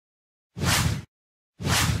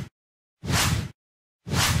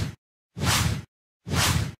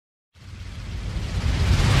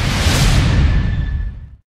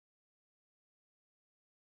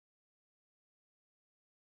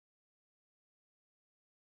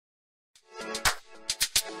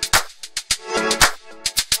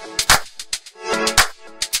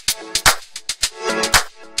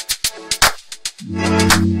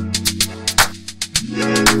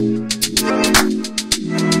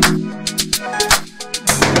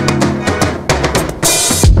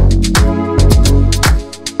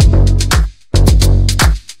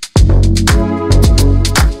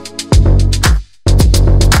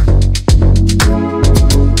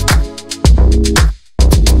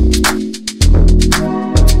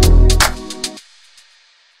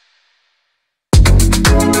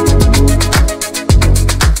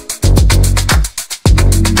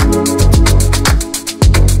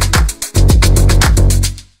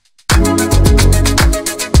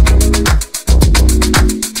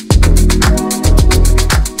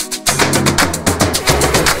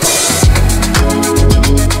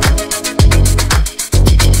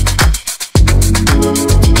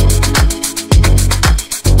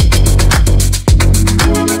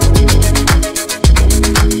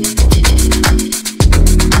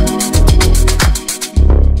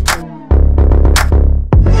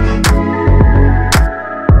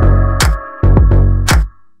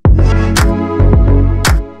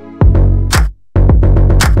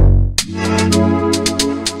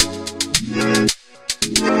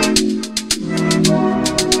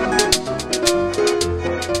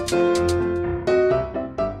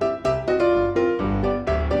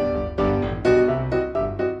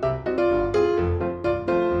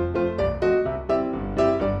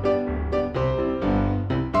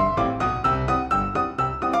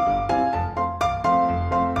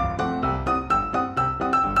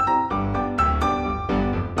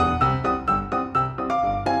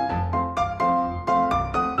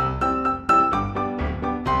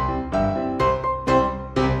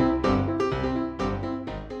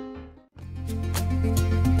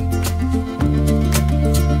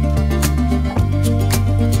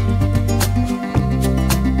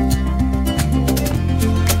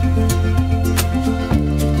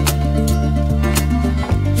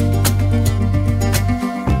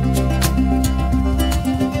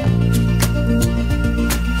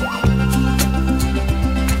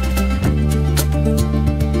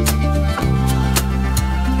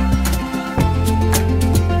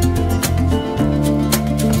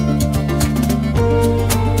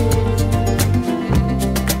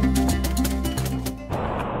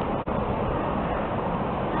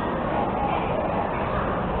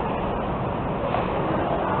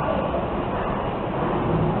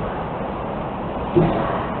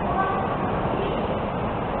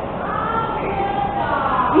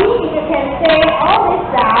see if you can say all this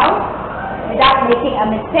sound without making a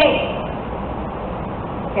mistake.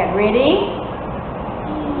 Get ready?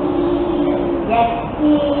 Yes,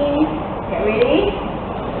 E. Get ready?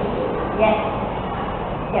 Yes.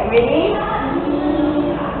 Get ready?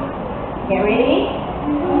 Get ready?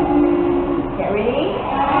 Get ready?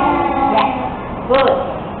 Yes. Good.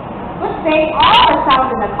 Good saying all the sounds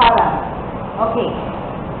in the column. Okay.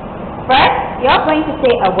 First, you're going to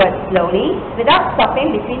say a word slowly without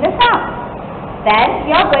stopping between the sounds. Then,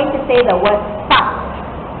 you're going to say the word fast.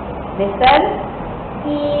 Listen.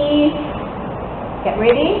 E. Get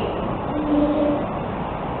ready?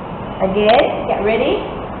 Again. Get ready?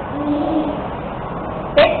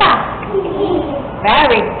 Say fast.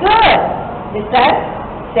 Very good. Listen.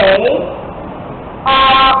 Say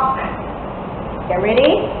ok. Get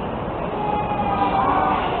ready?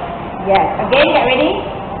 Yes. Again, get ready?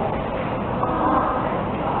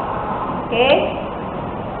 Okay.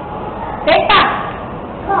 Say fast.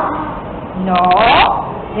 No.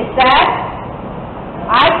 Listen.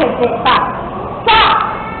 I can say fast. Stop.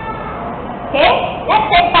 Okay. Let's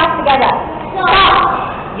say fast together. Stop.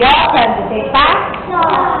 Your turn to say fast.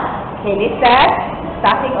 Okay, listen.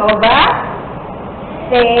 Starting over.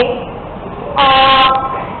 Say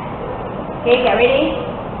ok. Okay, get ready?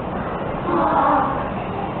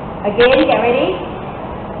 Again, get ready?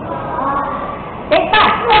 Say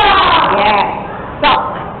fast. Yes. Stop.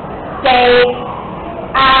 Say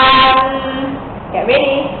get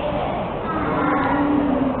ready?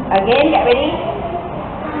 Again, get ready?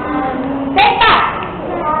 Say fast.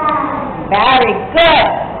 Very good.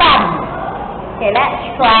 Thumb. Okay, let's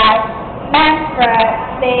try. Manfred,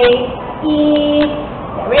 say E.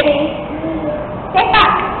 Get ready? Say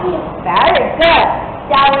fast. Very good.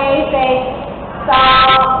 Xiaowei, say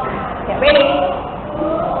stop. Get ready?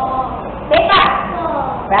 Say fast.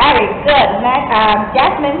 Very good.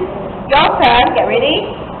 Jasmine, your turn. Get ready?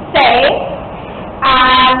 Say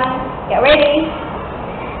get ready?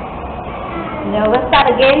 No, we'll start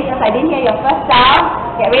again because I didn't hear your first sound.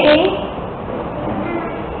 Get ready?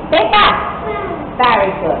 Say fast.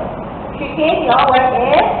 Very good. Tricky, your word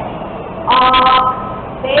is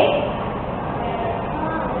say.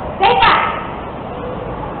 Say fast.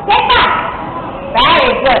 Say fast.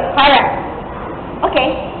 Very good. Correct. Okay.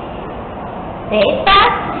 Say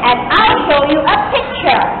fast and I'll show you a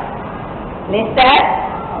picture. Listen.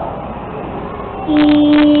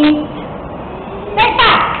 Eat. Say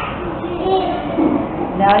fast.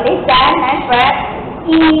 No, listen, Manfred.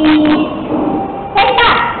 Eat. Say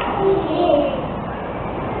fast.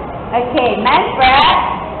 Okay, Manfred,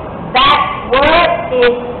 that word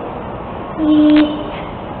is eat.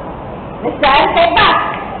 Listen, say fast.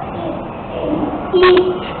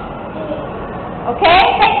 Eat. Okay,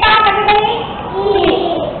 say fast, everybody.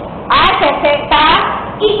 Eat. I can say fast.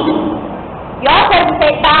 Eat. You can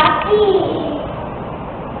say fast. Eat.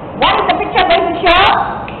 What is the picture going to show?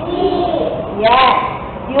 Eat. Yes.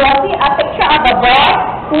 You will see a picture of a boy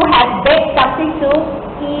who has baked something to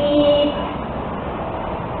eat.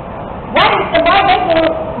 What is the boy going to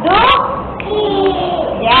do?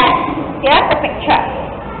 Eat. Yes. Here's the picture.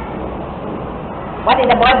 What did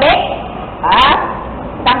the boy bake?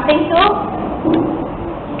 Something to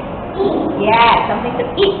eat. Yeah, something to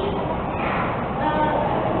eat.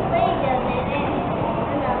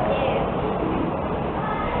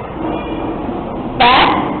 Then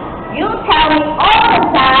you tell me all the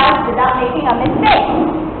sounds without making a mistake.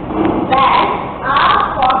 Then I'll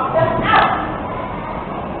cross them out.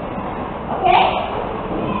 Okay?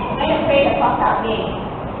 I'm going to play the cross out game.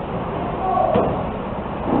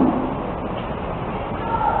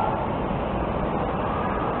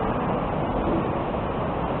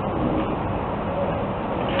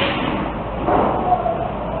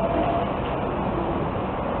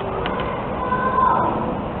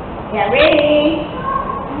 Get ready?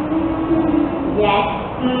 Yes.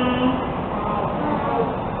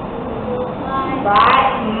 Right.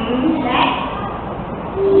 Next.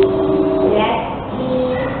 Yes.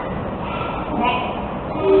 Next.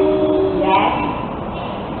 Yes.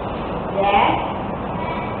 Yes.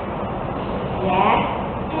 Yes.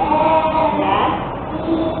 Yes.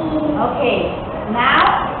 Okay. Now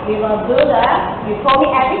we will do you told me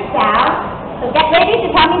every sound. So get ready to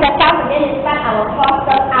tell me the sound again. This time I will cross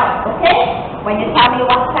them out. Okay? When you tell me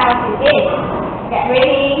what sound it is. Get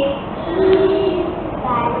ready.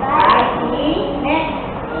 Right. E. Next.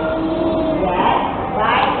 Yes.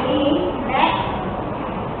 Right. E. Next.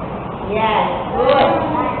 Yes. Good.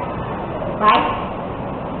 Right.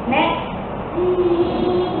 Next.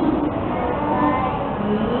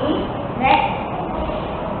 Next.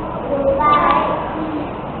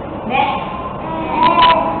 Next.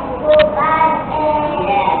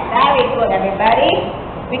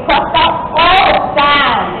 We crossed out all the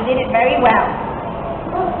sounds. You did it very well.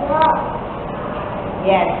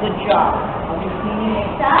 Yes, good job. Are we cleaning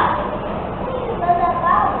next up?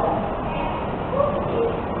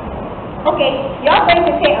 Okay, you're going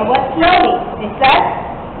to say a word slowly. Listen.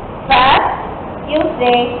 First, you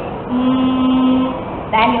say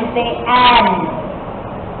then you say and.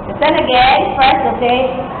 Listen again. First you say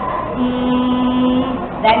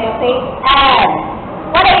then you say and.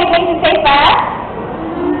 What are you going to say first?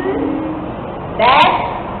 Then,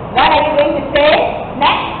 what are you going to say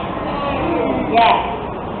next? Yes.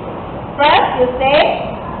 First you say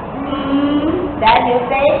then you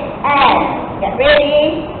say and. Get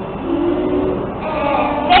ready?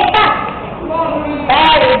 Say back.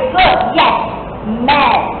 Very good. Yes.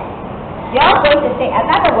 Man. You're going to say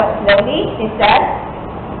another word slowly. Listen.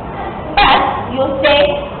 First you say.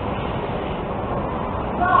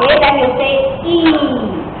 Okay, then you say E.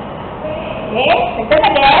 Okay, listen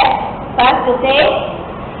again. First you say.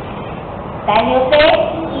 Then you say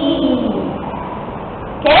E.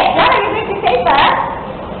 Okay, what are you going to say first?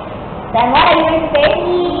 Then what are you going to say?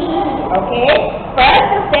 E. Okay, first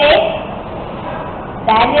you say.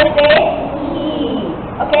 Then you say E.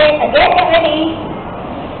 Okay, again get ready.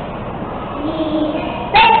 E.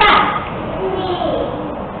 Say back. E.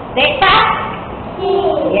 Say back. E.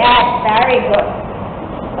 Yes, very good.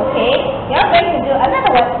 Okay, you're going to do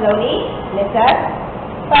another word slowly. Listen.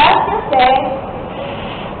 First you say.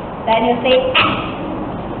 Then you say act.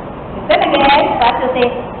 Listen again. First you say.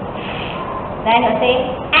 Then you say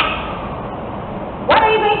act. What are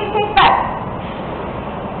you going to say first?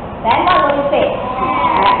 Then what will you say?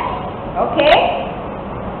 Act. Okay.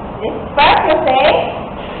 This first you say.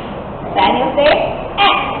 Then you say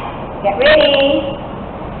act. Get ready.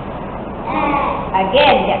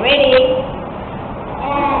 Again, get ready.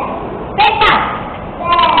 Say back.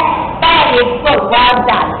 Very good. Well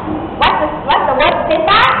done. What's the word? Say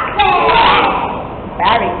back.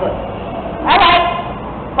 Very good. All right.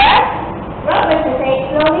 First, we're going to say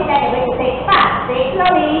slowly. Then we're going to say fast. Say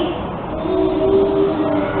slowly.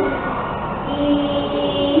 E.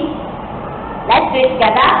 Let's do it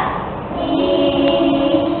together. E.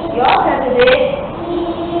 Your turn to do it.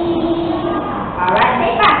 All right.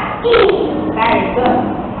 Say back. E. Very good.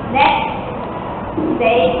 Next.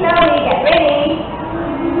 Say slowly, get ready.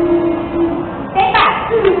 Say back.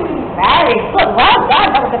 Very good. Well done.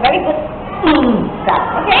 That was a very good sound.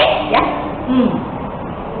 Okay? Yeah.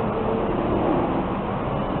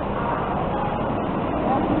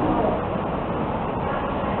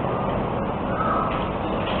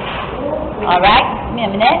 All right. Give me a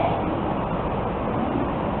minute.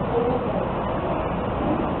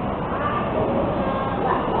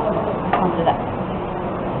 I'll do that.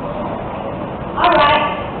 All right.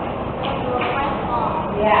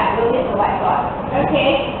 Yeah, we'll get the whiteboard.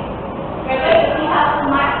 Okay. We're going to see how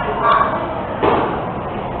smart you are.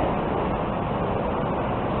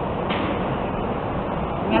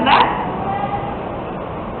 Remember?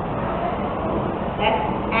 That's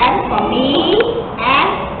N for me, and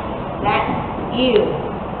that's you.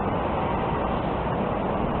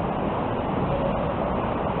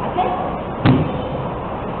 Okay?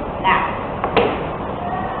 Now.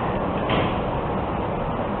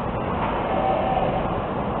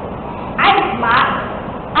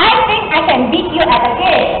 I think I can beat you at a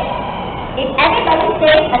game. If anybody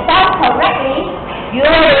says a sound correctly, you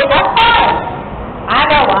win a point.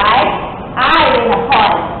 Otherwise, I win a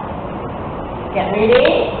point. Get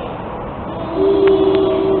ready?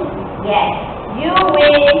 Yes. You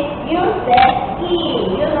win. You said E.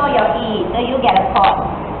 You know your E, so you get a point.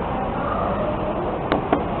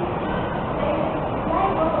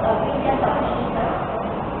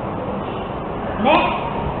 Next.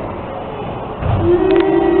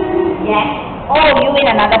 Yes. Oh, you win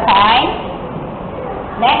another point.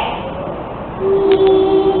 Next.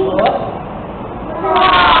 Good.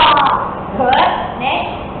 Good.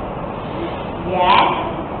 Next. Yes.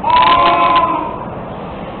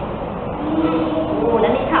 Oh,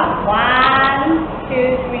 let me count. 1,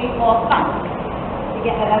 2, 3, 4, 5. You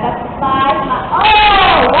get another 5 marks.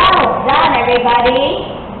 Oh, well done, everybody.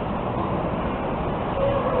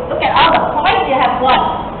 Look at all the points you have won.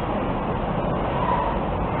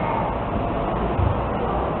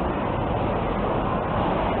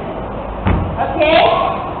 Okay?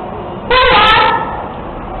 Pull up.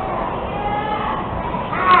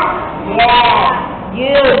 Yeah,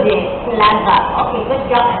 you did. Clever. Okay, good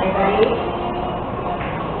job, everybody.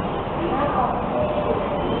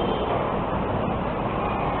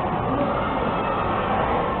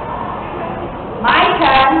 My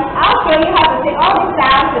turn. I'll show you how to say all the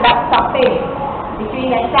sounds without stopping between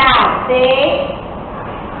the sounds. Say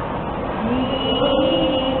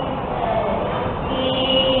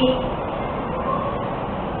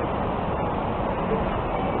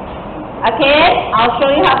Again, I'll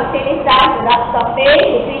show you how to say this sound without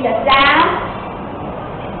stopping between the sound.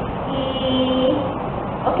 E.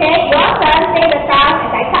 Okay, your turn. Say the sound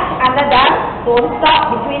as I touch under the. Don't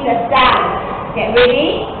stop between the sound. Get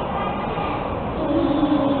ready?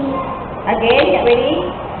 Again, get ready?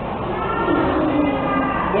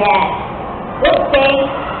 Yes. Good thing.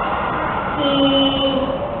 E.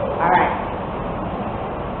 Alright.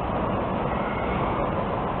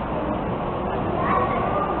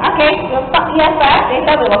 Okay, we'll stop here first.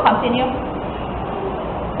 Later we will continue.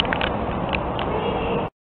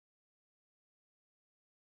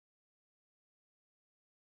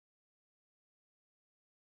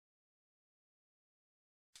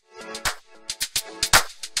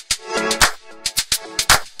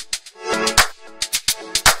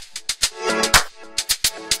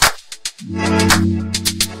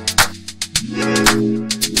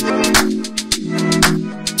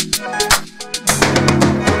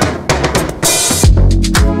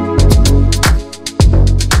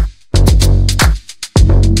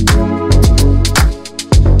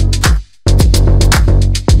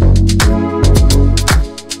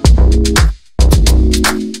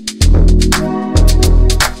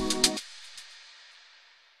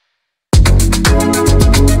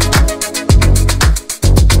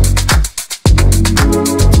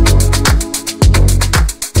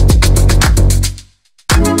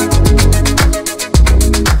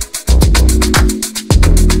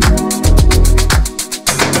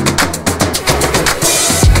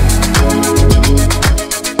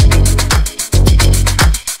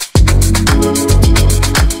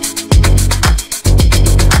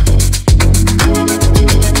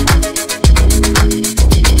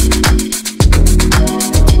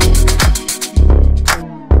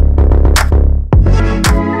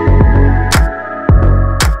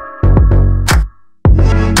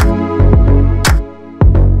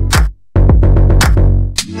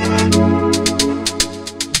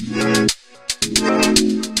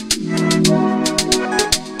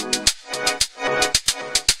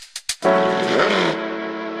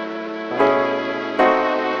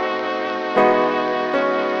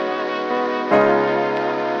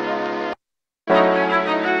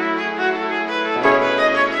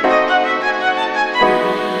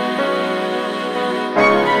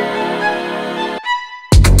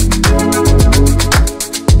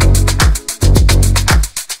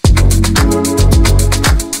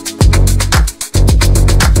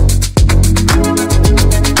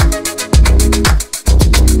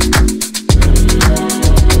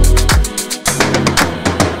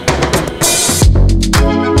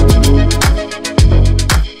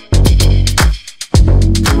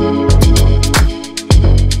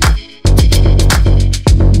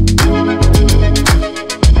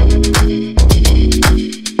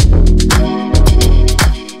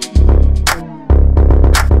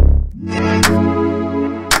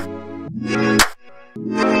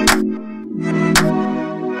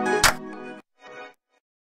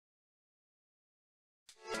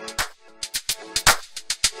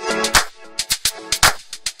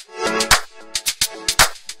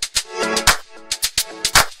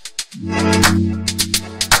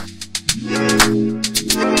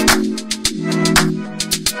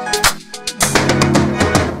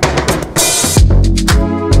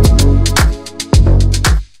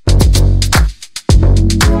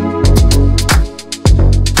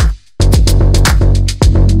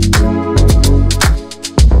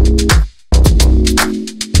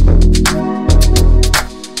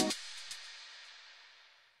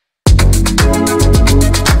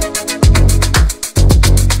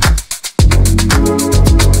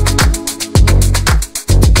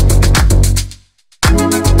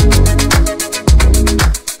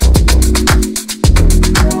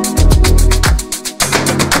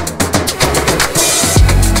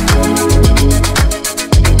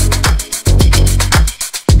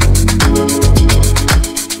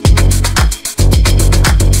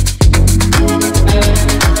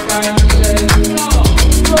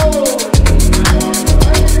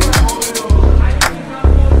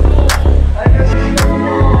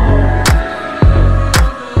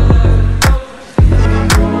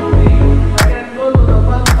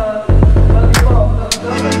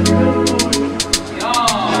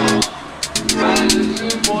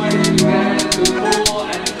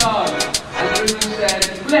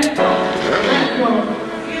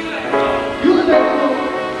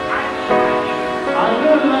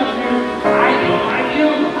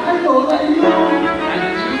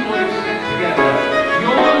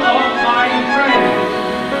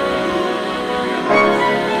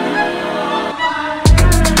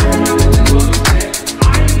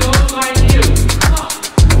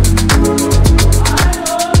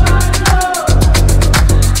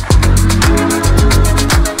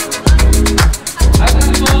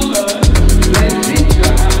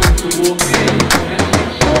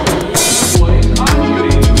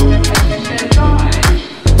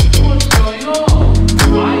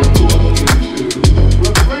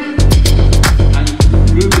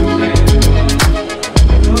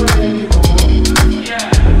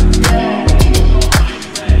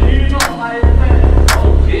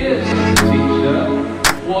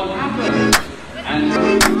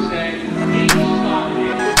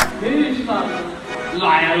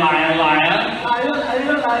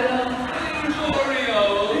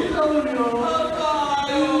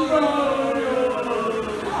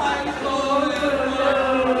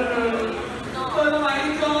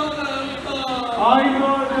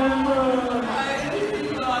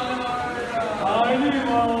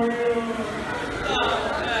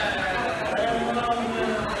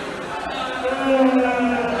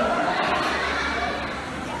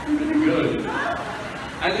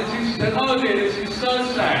 said, oh dear, this is so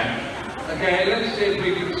sad. Okay, let's see if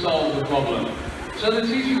we can solve the problem. So the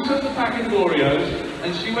teacher took the packet of Oreos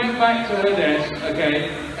and she went back to her desk, okay,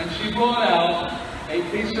 and she brought out a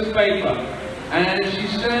piece of paper. And she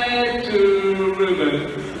said to Ruben,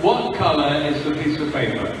 what colour is the piece of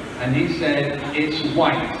paper? And he said, it's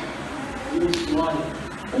white. It's white.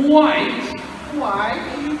 White? White?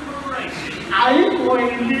 Are you crazy? Are you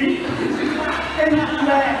crazy? It's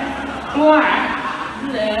black. Black?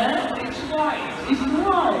 Black? It's white. It's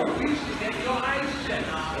white. You should get your eyes checked.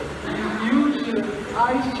 You should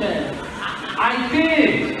eyes check. I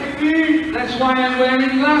did. That's why I'm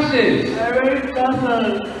wearing glasses. I wear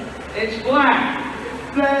glasses. It's black.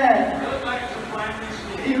 Black. Go back to primary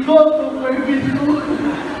school. You go to primary school.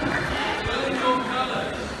 Learn your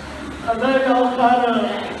colours. I learn your color.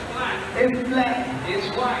 It's black. It's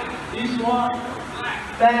black. It's white. It's white. Black.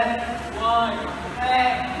 Black. White.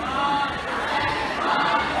 Black.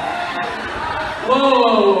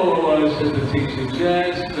 Whoa, said the teacher,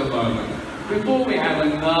 just a moment. Before we have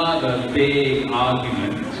another big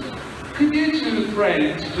argument, could you two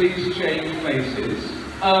friends please change places?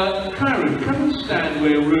 Kyron, come and stand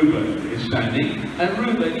where Ruben is standing. And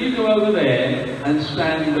Ruben, you go over there and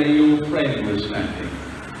stand where your friend was standing.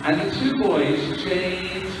 And the two boys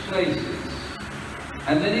changed places.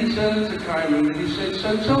 And then he turned to Kyron and he said,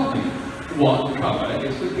 so tell me, what colour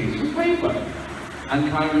is the piece of paper? And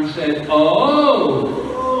Kyron said, oh!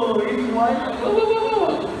 Oh, it's white. Whoa, whoa, whoa,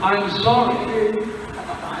 whoa. I'm sorry.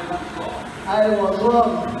 I was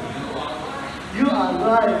wrong. You are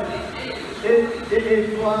right. It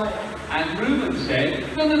is white. And Ruben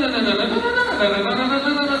said, no, no, no, no, no, no, no, no, no, no, no,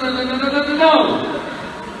 no, no, no, no, no, no, no.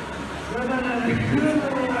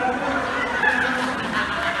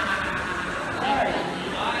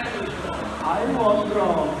 I was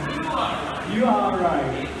wrong. You are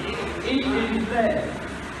right. It is black.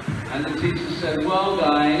 And the teacher said, well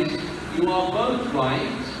guys, you are both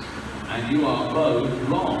right and you are both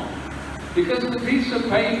wrong. Because the piece of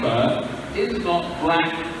paper is not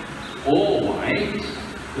black or white.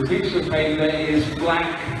 The piece of paper is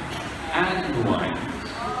black and white.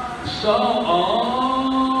 So,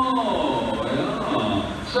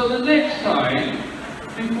 yeah. So the next time,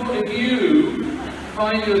 if you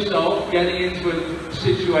find yourself getting into a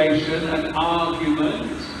situation, an argument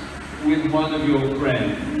with one of your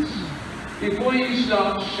friends, before you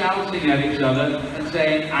start shouting at each other and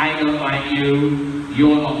saying, I don't like you,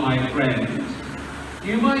 you're not my friend,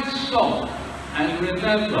 you might stop and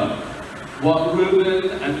remember what Ruben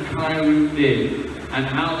and Kyron did and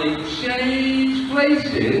how they changed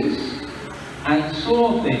places and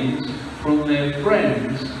saw things from their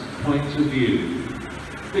friends' point of view.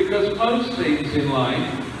 Because most things in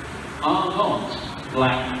life are not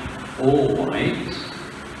black or white,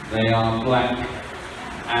 they are black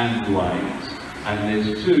and white, and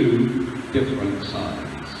there's two different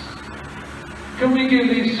sides. Can we give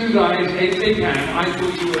these two guys a big hand? I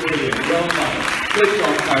thought you were brilliant. Well done. Good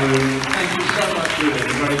job, Kyron. Thank you so much, Ruben.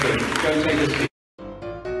 Very good. Go take a seat.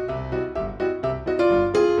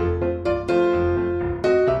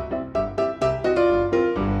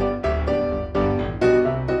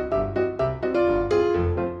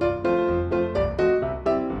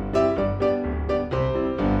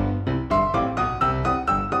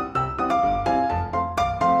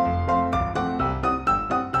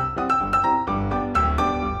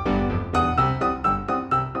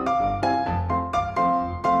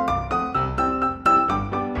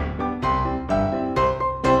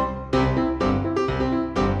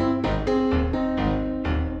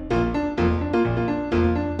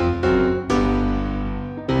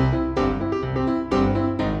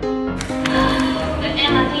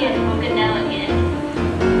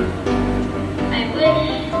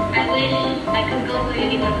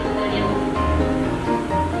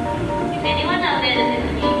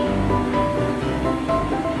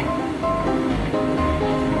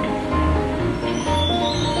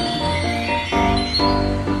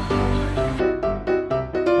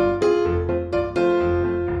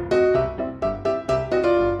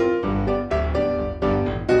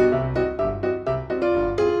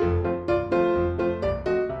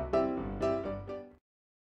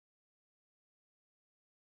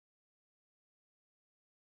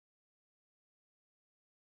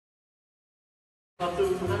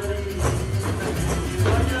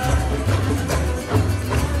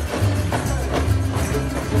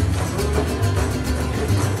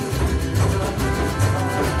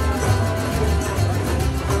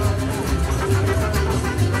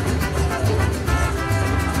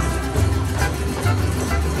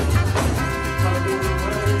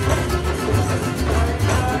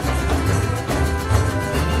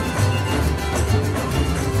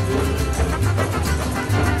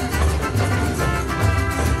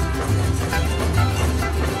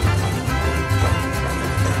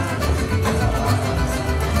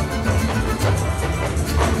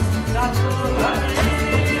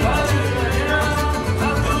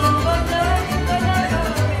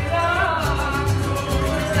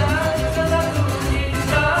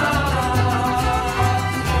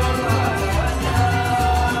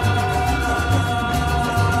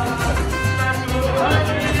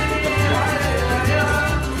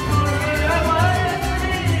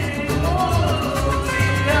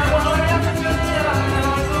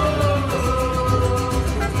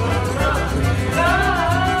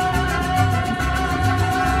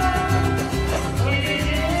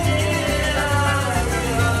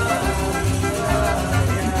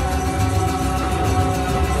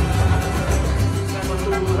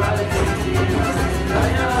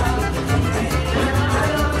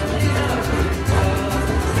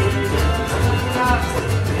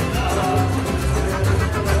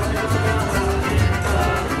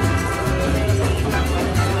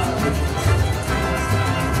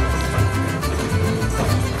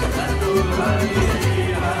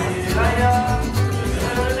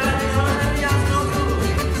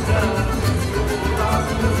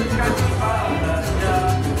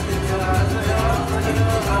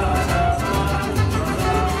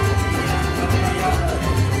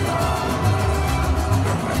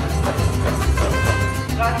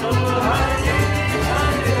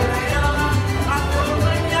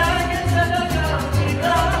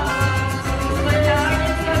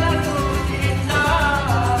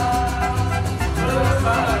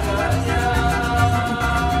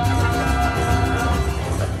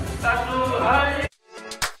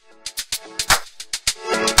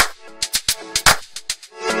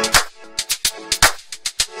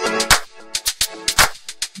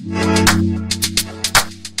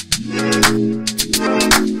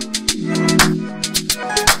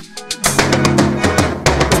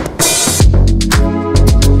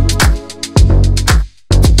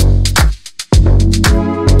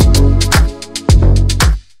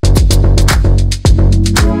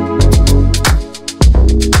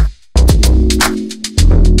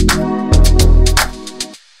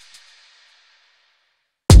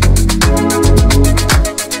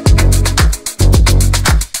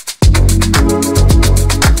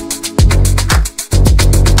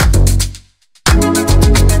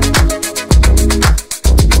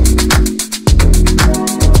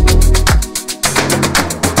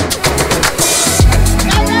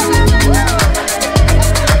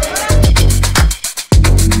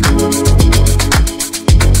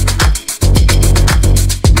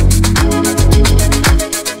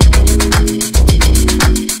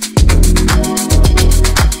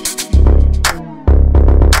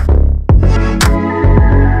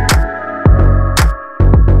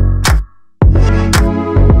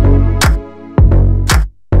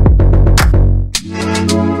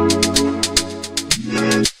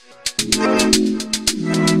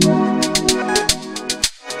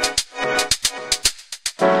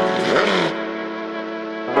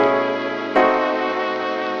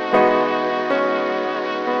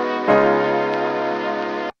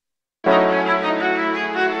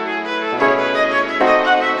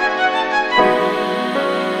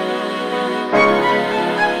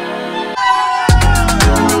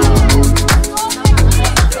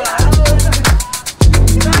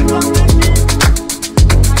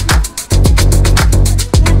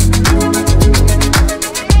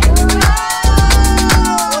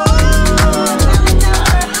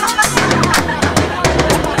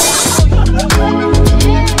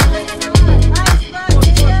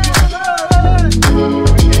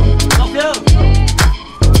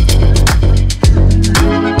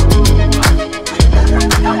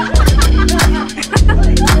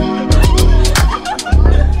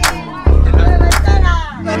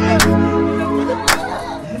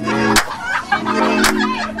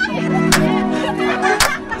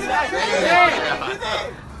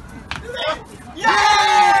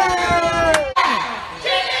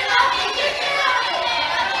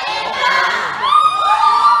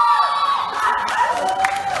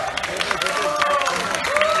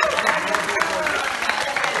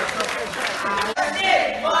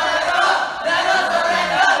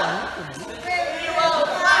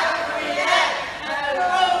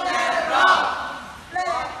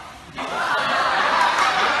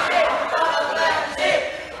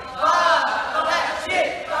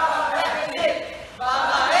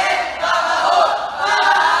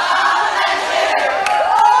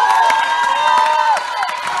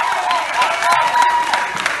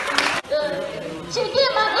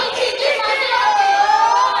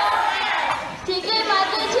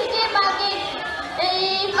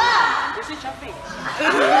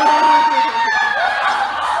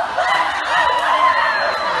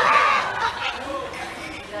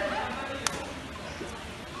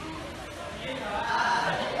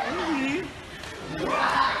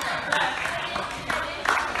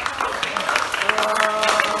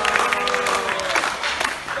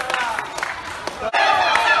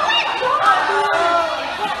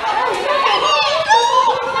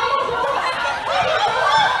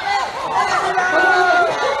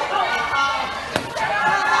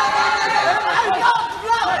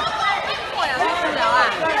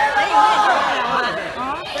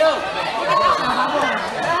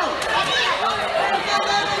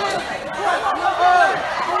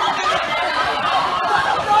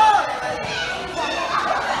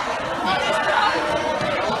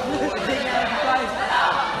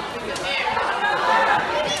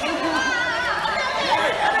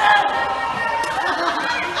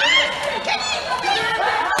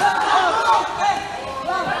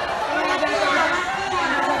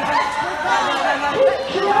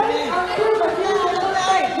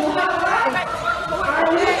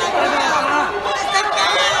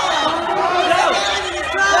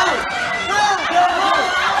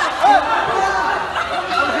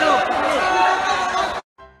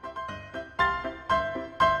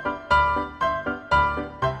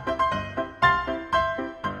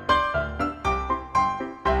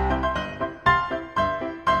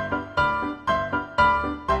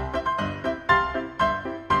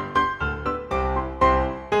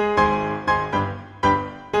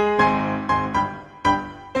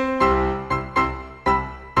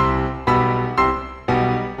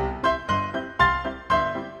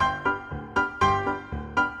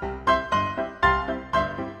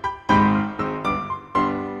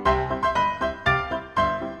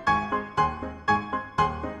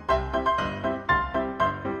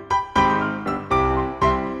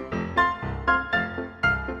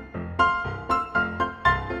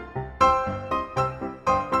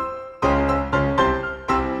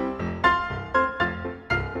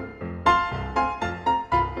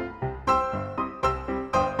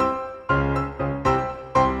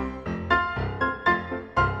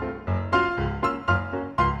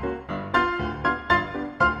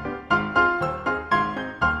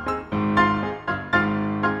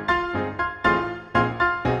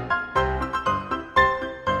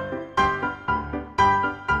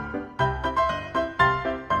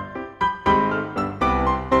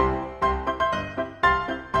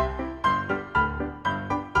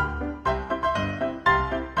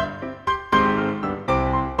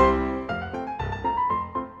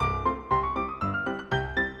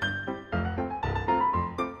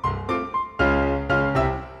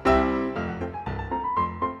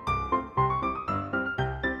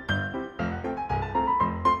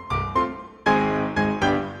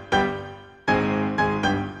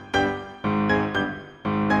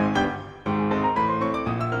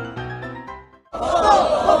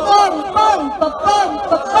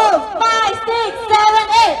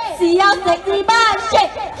 sexy body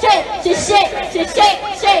shake, shake, shake, shake, shake,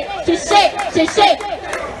 shake, shake, shake, shake, shake.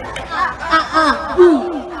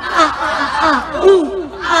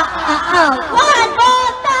 One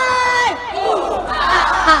more time.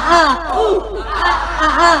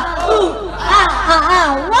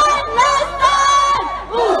 One last time.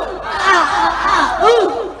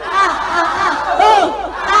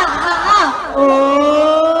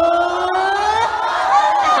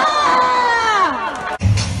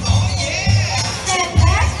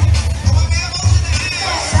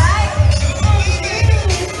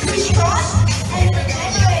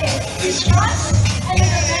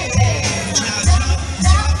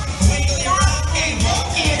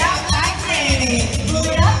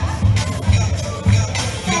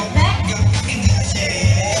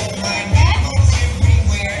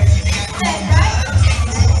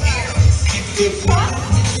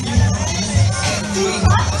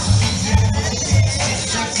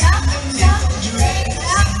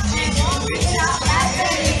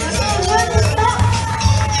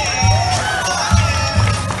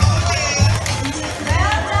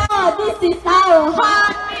 This is our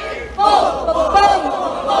heart. Boom, boom, boom.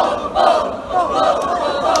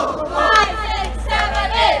 5, 6,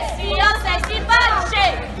 7, 8. See your sexy body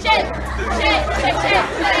shake, shake, shake, shake, shake,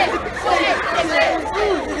 shake, shake, shake,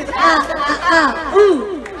 shake.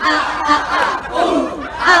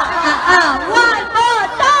 One more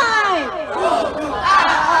time.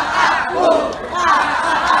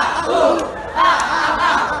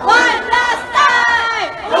 One last time.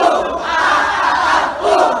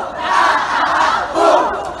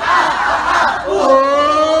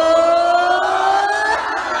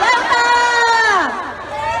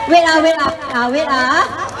 Wait.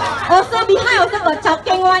 Also behind also got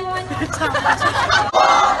choking one.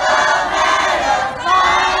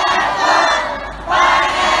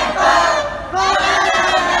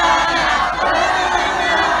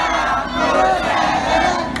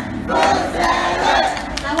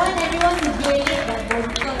 I want everyone to gelek the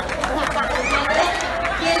bottom.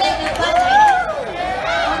 Gelek the bottom.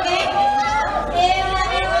 Okay?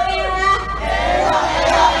 Ewa.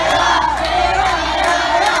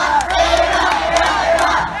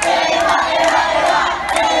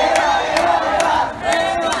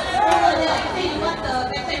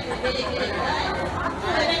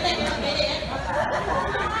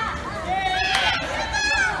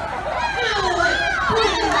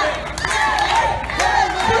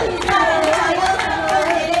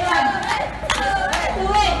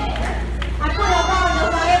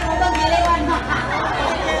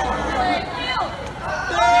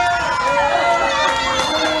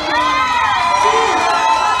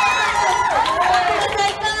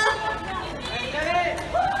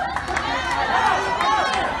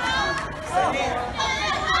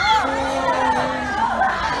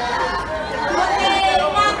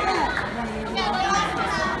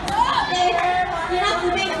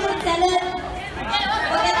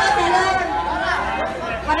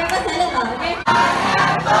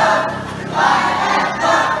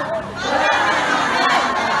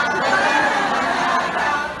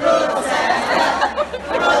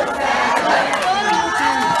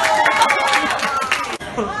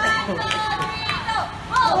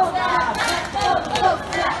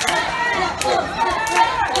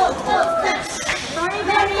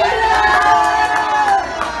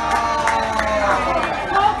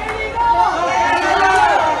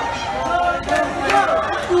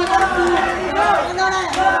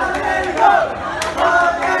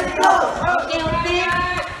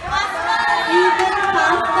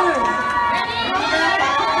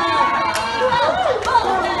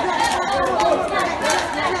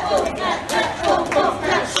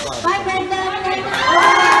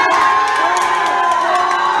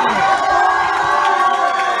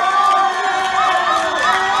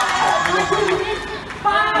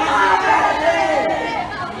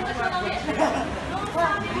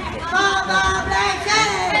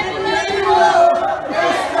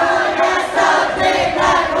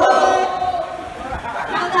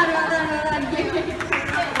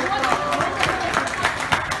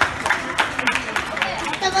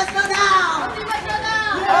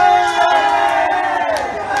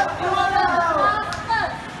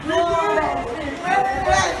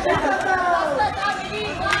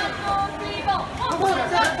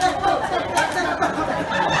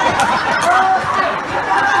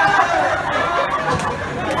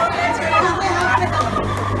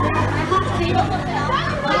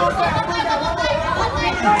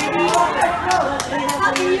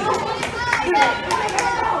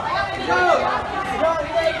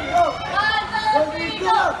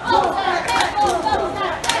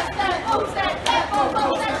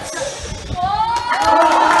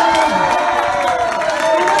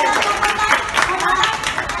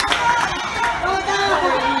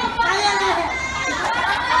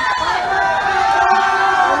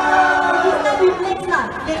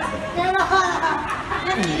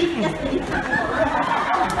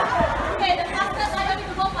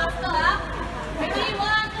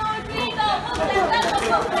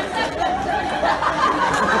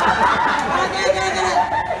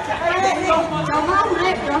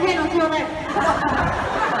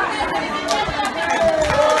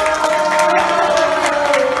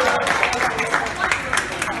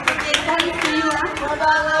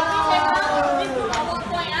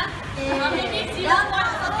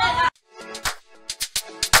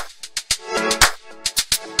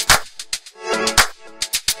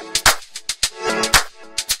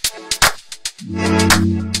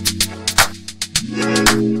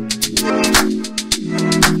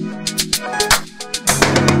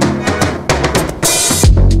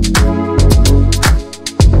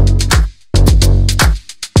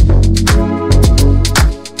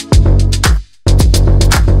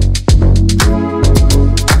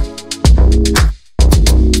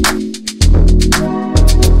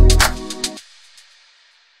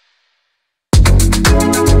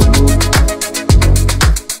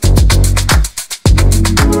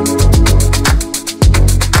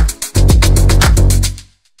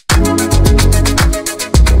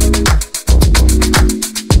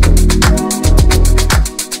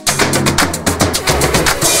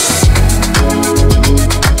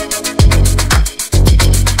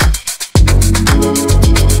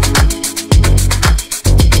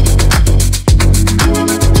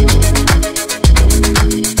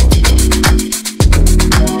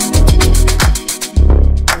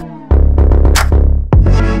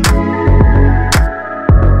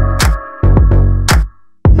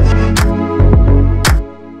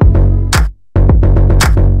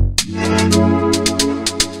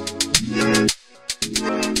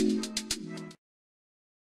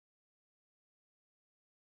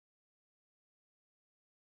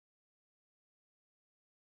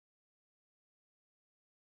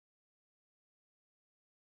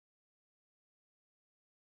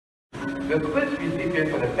 The first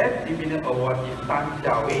recipient for the Best Demeanor Award is Tan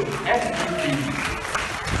Xiaowei, SPC.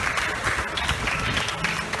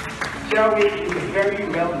 Xiaowei is a very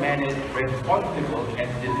well-mannered, responsible, and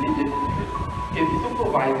diligent student. His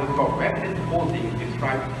supervisor from Remnant Holdings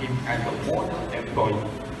describes him as a model employee.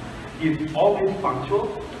 He is always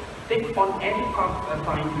punctual, takes on any task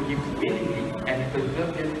assigned to him willingly, and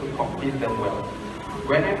perseveres to complete them well.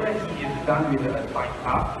 Whenever he is done with the assigned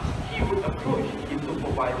task, he would approach his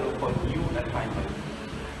supervisor for new assignments.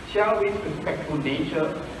 Xiaowei's respectful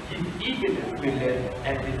nature, his eagerness to learn,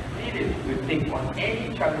 and his zealous to take on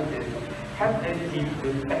any challenges has earned him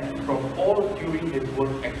respect from all during his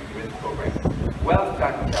work experience program. Well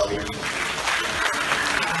done, Xiaowei.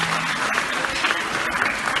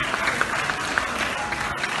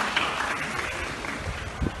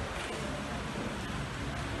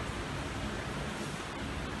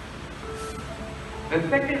 The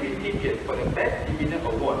second recipient for the Best Demeanor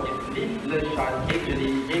Award is Lim Le Shan,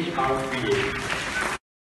 HRCA.